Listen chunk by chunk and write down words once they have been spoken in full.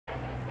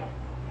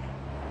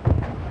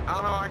I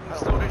don't know, I can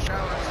still do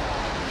showers.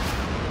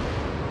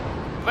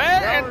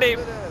 Where in the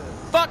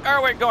fuck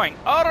are we going?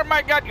 Oh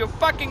my god, you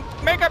fucking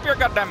make up your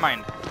goddamn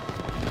mind.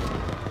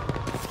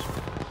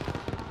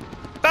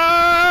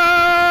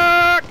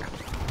 Fuck!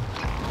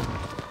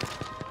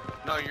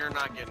 No, you're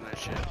not getting that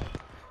shit.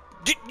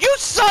 You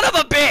son of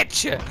a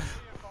bitch!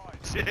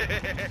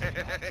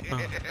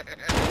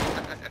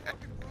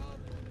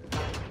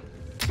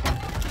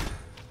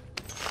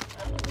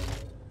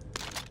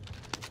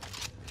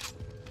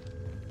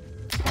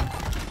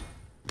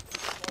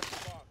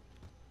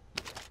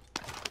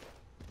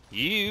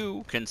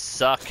 You can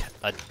suck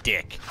a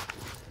dick.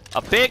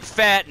 A big,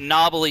 fat,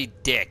 knobbly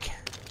dick.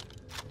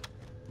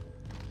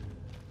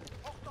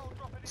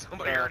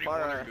 Somebody already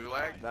won their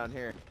gulag? Down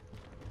here.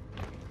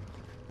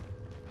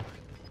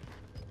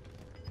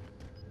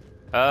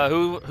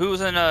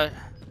 Who's in a...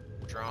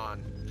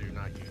 Tron, do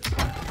not use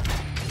that.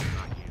 Do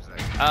not use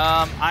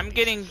that. I'm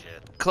getting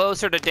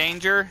closer to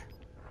danger.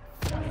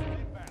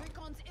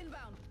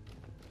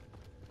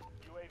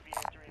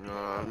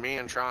 Me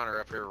and Tron are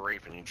up here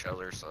raping each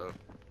other, so...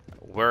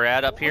 We're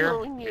at up here.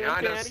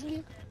 Behind us.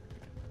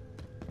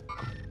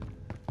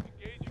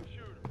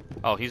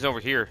 Oh, he's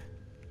over here.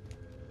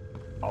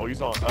 Oh,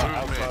 he's on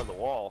outside the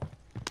wall.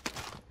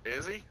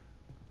 Is he?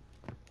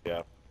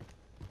 Yeah.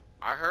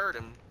 I heard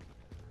him.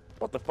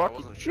 What the fuck? I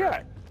wasn't sure.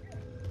 Jack.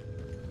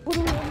 What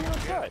are we on the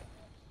outside?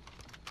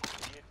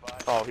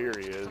 Oh, here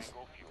he is.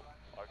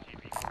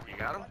 You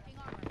got him?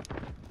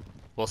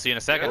 We'll see in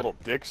a second. Little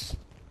dick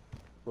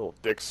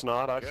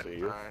snot. I see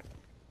you. Alright.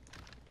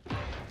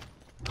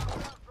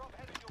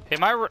 Hey,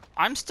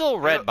 I'm still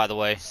red, by the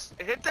way.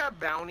 Hit that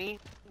bounty,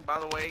 by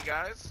the way,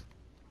 guys.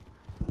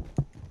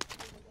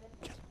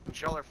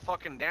 Y'all are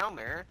fucking down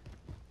there.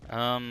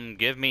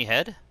 Give me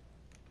head.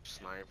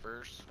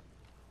 Snipers.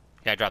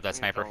 Yeah, I dropped that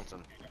Give me sniper.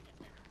 Pelleton.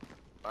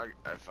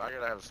 If I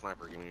gotta have a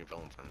sniper, give me a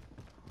Pelleton.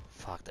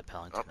 Fuck the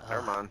Pelleton. Oh,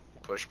 never mind.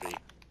 Push B.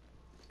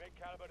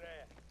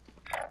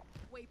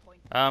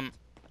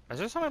 Is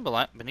there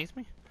something beneath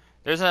me?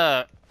 There's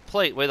a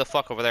plate way the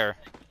fuck over there.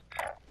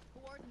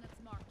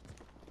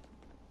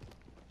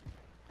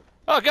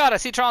 Oh god, I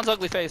see Tron's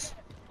ugly face.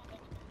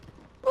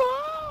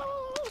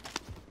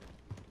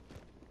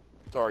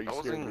 Sorry, That you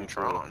wasn't scared even me.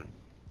 Tron.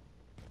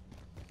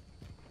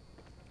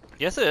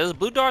 Yes, it is.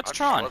 Blue Dart's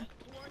Tron.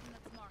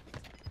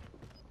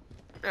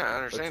 Yeah, I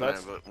understand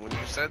That's- that, but when you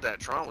said that,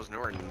 Tron was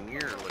nowhere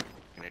near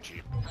looking at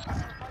you.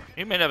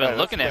 He may have been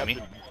looking at me.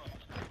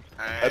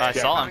 I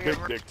saw him.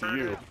 Big dick to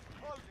you.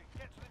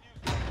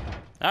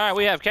 Alright,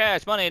 we have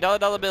cash, money,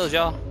 dollar bills,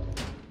 y'all.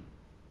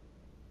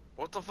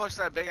 What the fuck's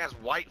that big ass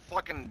white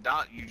fucking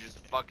dot you just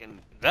fucking...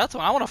 That's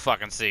what I want to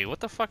fucking see. What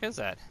the fuck is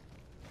that?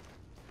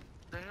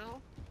 The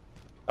hell?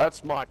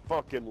 That's my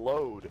fucking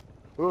load.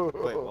 Wait,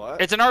 what?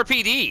 It's an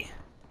RPD.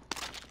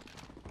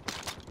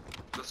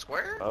 The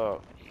square? Oh.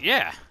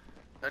 Yeah.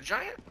 A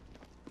giant?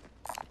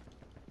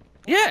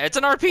 Yeah, it's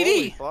an Holy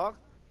RPD. fuck.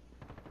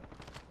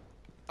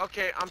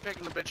 Okay, I'm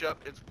picking the bitch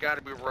up. It's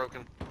gotta be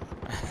broken.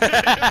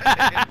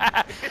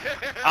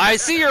 I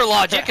see your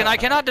logic, and I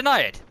cannot deny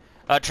it.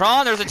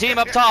 Tron, there's a team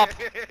up top.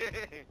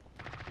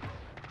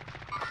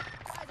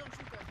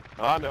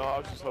 I know, I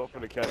was just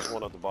hoping to catch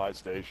one at the buy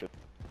station.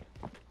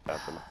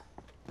 Happened.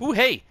 Ooh,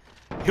 hey.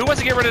 Who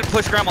wants to get ready to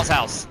push Grandma's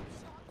house?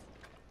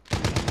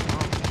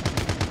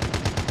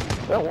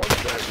 That one's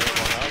better than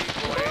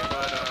my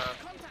house.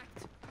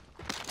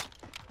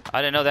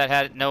 I didn't know that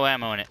had no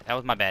ammo in it. That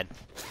was my bad.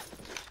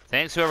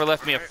 Thanks whoever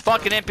left me a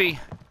fucking MP.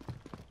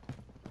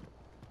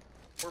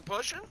 We're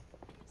pushing?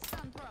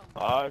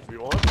 If you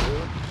want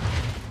to.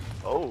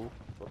 Oh,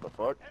 what the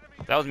fuck?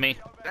 That was me.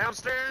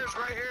 Downstairs,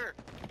 right here.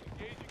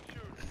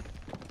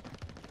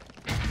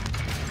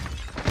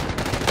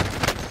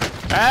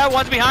 Ah,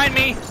 one's behind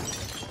me.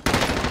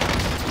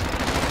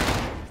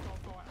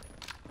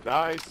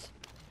 Nice.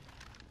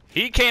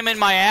 He came in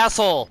my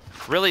asshole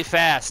really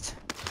fast.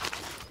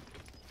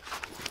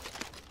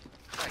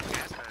 That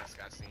gas mask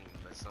I seen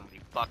that somebody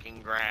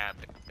fucking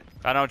grabbed.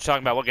 I know what you're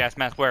talking about. What gas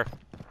mask where?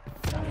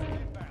 Yeah,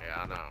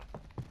 I know.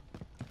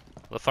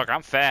 Motherfucker,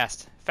 I'm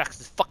fast.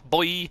 Fast as fuck,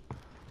 boy.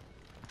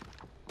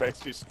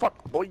 Fast as fuck,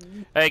 boy.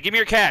 Hey, give me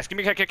your cash. Give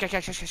me your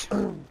cash.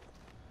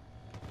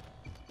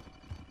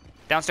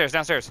 Downstairs,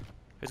 downstairs.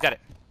 Who's got it?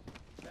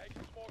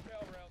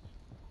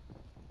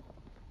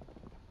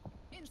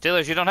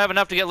 Steelers, you don't have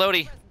enough to get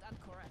Lodi.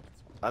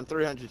 I'm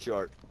 300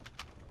 short.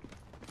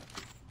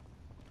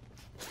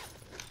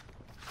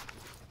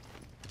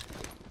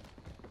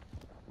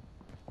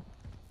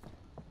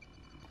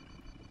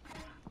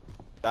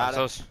 Got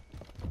it.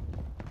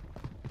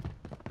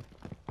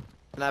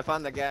 And I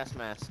found the gas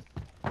mask.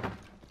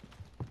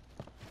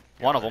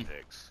 One of them.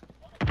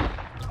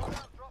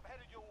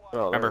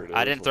 Oh, Remember,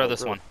 I didn't throw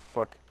this one.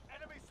 Fuck.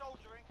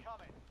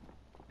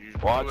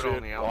 Watch Watch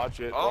it, watch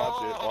it,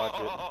 watch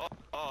it, watch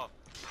it.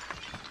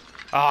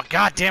 Oh,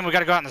 god damn, we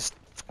gotta go out in this.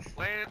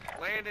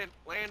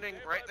 Landing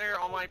right there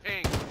on my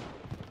ping.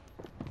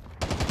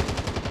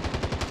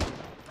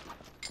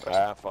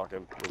 Ah, fuck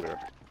him. We're there.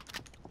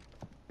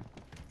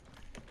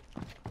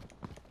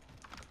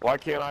 Why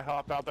can't I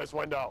hop out this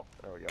window?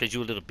 There we go. Cause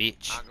you a little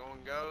bitch. Not going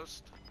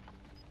ghost.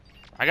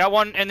 I got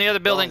one in the other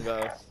building.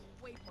 Oh,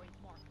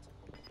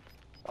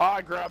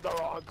 I grabbed the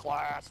wrong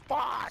class.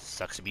 Fuck!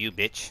 Sucks to be you,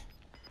 bitch.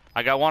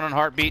 I got one on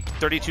heartbeat,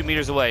 32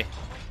 meters away.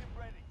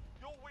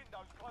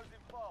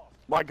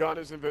 My gun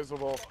is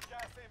invisible.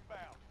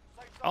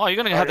 Oh,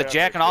 you're gonna have the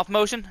jacking off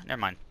motion? Never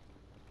mind.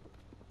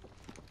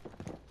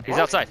 He's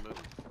outside.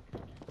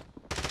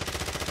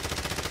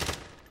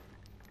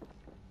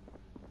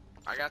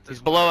 I got this.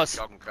 He's below us.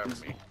 Y'all can cover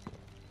me.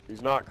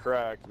 He's not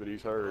cracked, but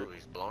he's hurt. Oh,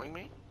 he's blowing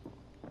me?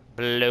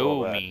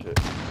 Blow Oh, me. that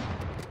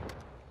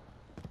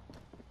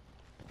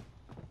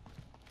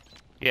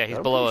Yeah, he's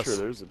I'm below pretty us.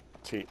 Sure there's a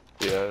team.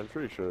 Yeah, I'm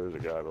pretty sure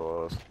there's a guy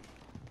below us.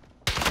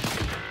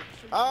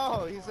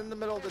 Oh, he's in the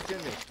middle of the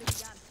chimney.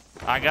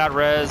 I got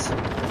res.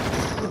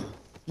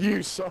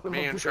 You son of a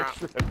Me and Tron.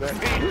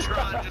 bitch. Me and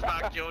Tron just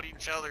about killed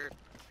each other.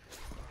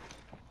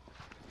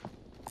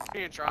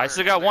 Me and Tron I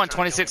still got are one,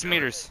 trying to 26 kill each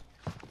other. meters.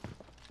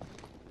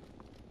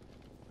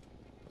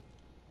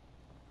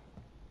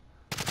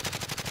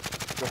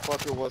 The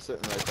fucker was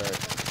sitting right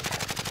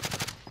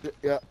there.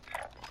 Yeah.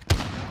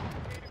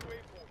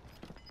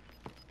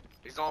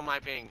 He's on my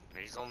ping.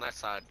 He's on that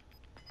side.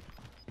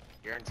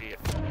 Guarantee it.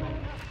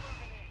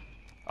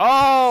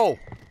 Oh!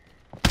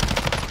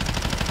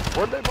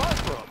 Where'd they buy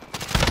from?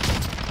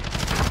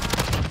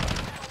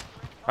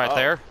 Right Oh.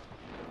 there.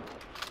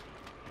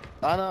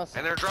 On us.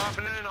 And they're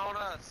dropping in on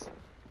us.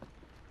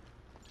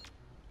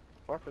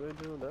 Fuck are they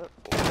doing that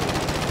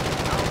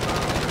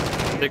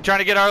for? They're trying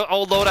to get our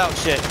old loadout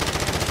shit.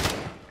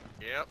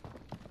 Yep.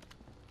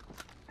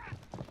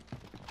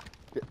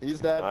 He's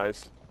dead.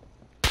 Nice.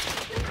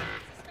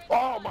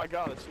 Oh my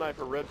god, it's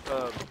sniper red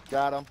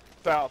Got him.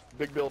 south,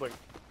 big building.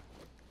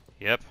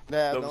 Yep.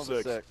 Yeah, Number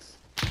number 6.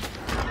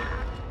 6.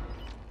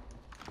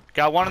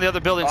 Got one in the other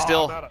building Oh,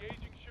 still. I'm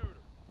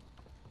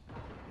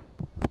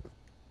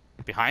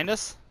Behind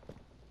us?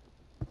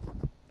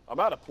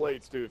 out of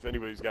plates too, if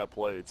anybody's got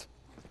plates.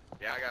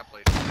 Yeah, I got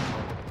places.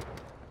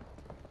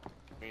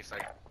 Means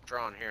like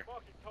drawn here.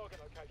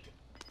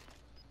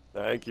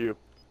 Thank you.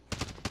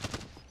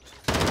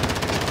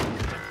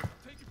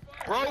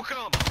 Broke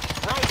him!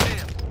 Broke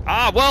him!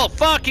 Ah, well,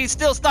 fuck, he's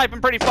still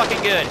sniping pretty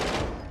fucking good.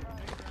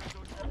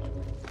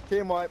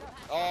 Team wipe.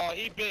 Oh,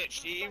 he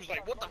bitched. He was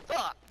like, what the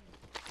fuck?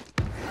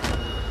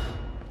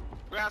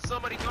 We got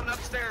somebody coming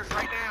upstairs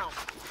right now.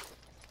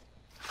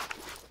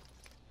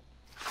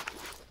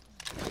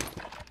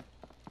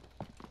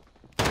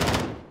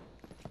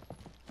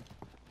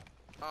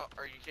 Oh,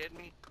 are you kidding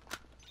me?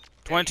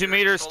 22 Hey,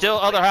 meters, stole still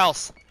the other plate.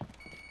 house.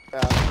 Yeah,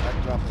 I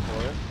can drop him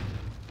for you.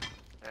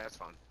 Yeah, that's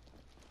fine.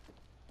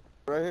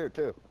 Right here,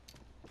 too.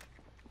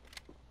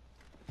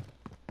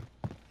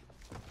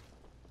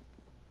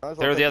 Might as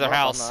well They're the pick other him up,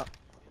 I'm house. not.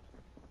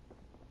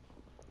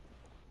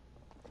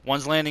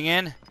 One's landing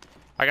in.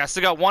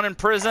 Still got one in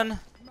prison.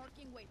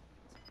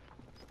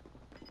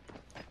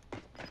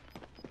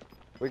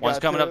 We One's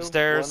got coming 2,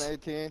 upstairs.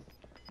 118.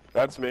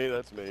 That's me,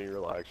 that's me.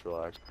 Relax,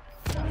 relax.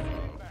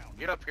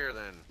 Get up here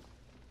then.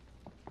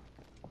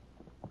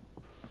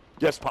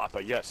 Yes,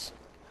 Papa, yes.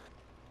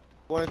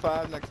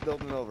 25, next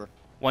building over.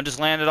 One just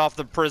landed off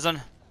the prison.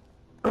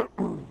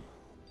 I'm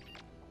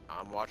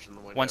watching the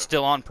window. One's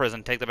still on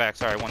prison. Take the back.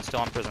 Sorry, one's still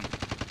on prison.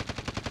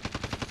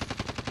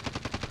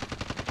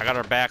 I got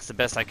our backs the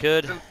best I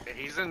could.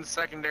 He's in the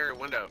secondary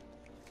window.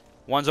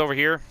 One's over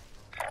here.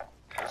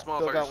 This Still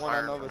motherfucker's got one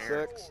on firing Nova from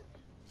here. 6.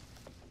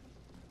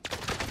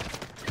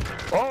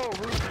 Oh,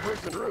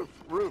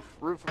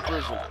 roof of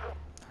prison.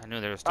 I knew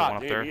there was still one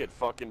up Damn, there. he had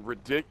fucking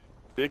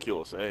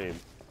ridiculous aim.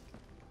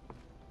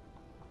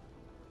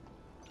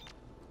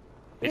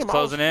 He's Damn, I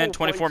closing was in, full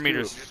 24 plates,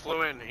 meters. He just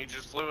flew in. He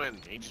just flew in.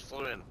 He just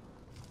flew in.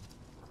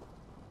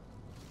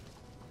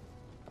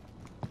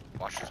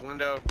 Watch his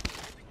window.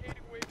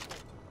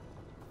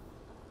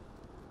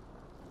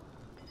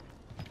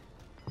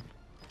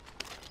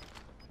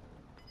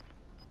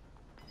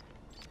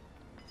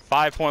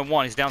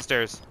 5.1. He's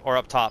downstairs or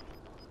up top.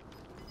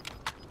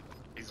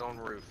 He's on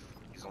roof.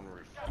 He's on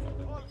roof.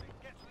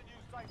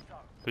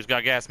 Who's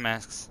got gas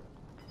masks?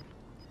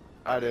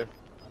 I do.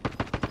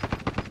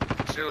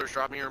 Steelers,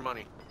 drop me your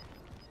money.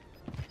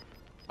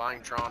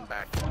 Buying Tron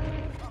back.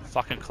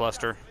 Fucking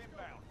cluster.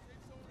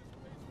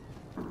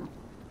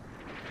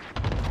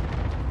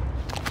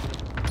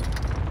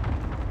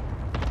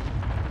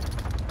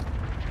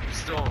 He's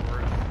still on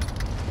roof.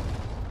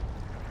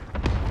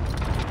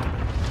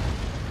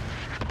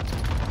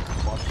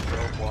 Watch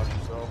yourself, watch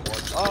yourself, watch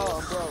yourself. Oh,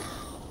 I'm broke.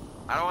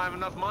 I don't have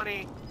enough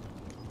money.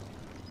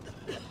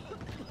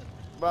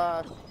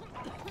 Bye.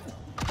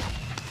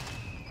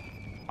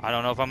 I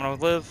don't know if I'm gonna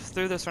live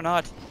through this or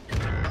not.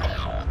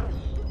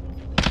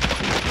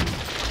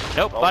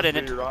 Nope, I'll I see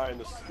didn't. your eye in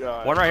the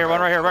sky. One right here, one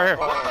right here, right here.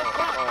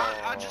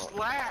 I just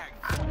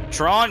lagged.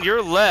 Tron,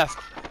 you're left.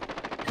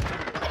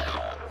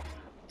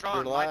 Tron,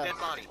 You're my last. dead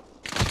body.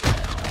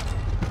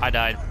 I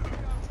died.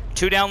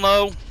 Two down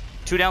low.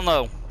 Two down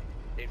low.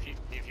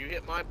 If you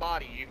hit my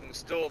body, you can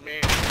still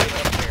manage to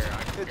get up there.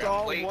 I It's got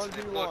all plates and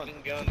 1v1.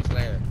 fucking guns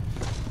there.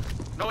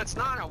 No, it's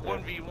not a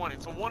 1v1.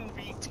 It's a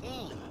 1v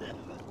team.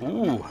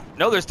 Ooh.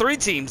 No, there's 3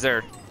 teams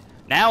there.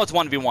 Now it's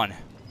 1v1.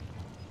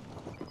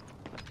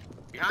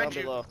 Behind Down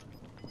you. below.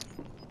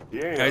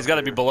 Yeah, No, he's got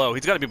to be below.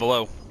 He's got to be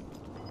below.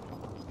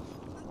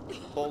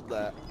 Hold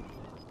that.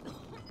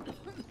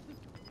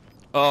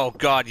 Oh,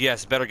 God,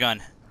 yes. Better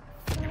gun.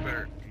 You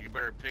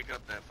better pick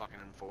up that fucking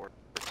M4.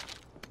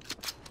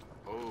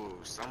 Oh,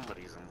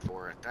 somebody's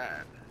M4 at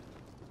that.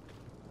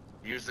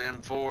 Use the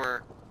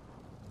M4.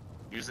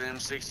 Use the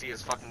M60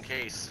 as fucking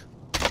case.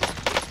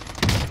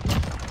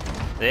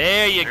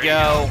 There you There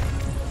go.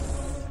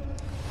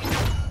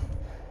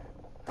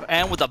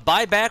 And with a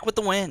buyback with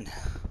the win.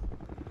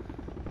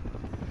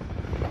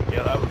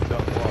 Yeah, that was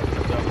tough luck.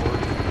 That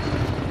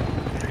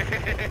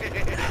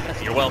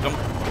worked. You're welcome.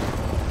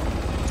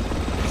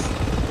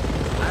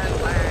 I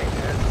lagged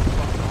as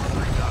fuck. Oh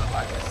my god, I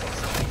just see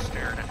somebody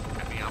staring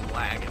at me. I'm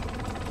lagging.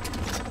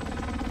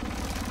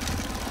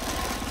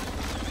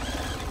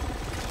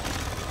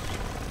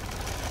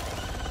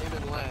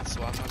 Even less, so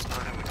I must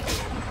not have a kill.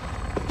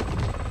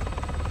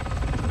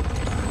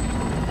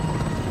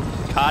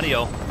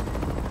 Cardio.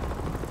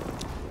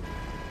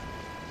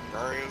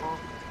 Cardio on?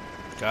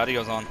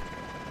 Cardio's on.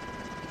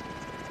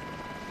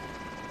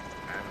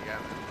 I haven't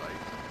gotten an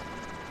invite.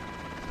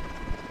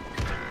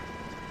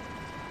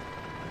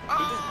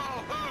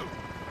 Oh, who?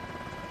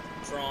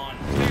 Tron.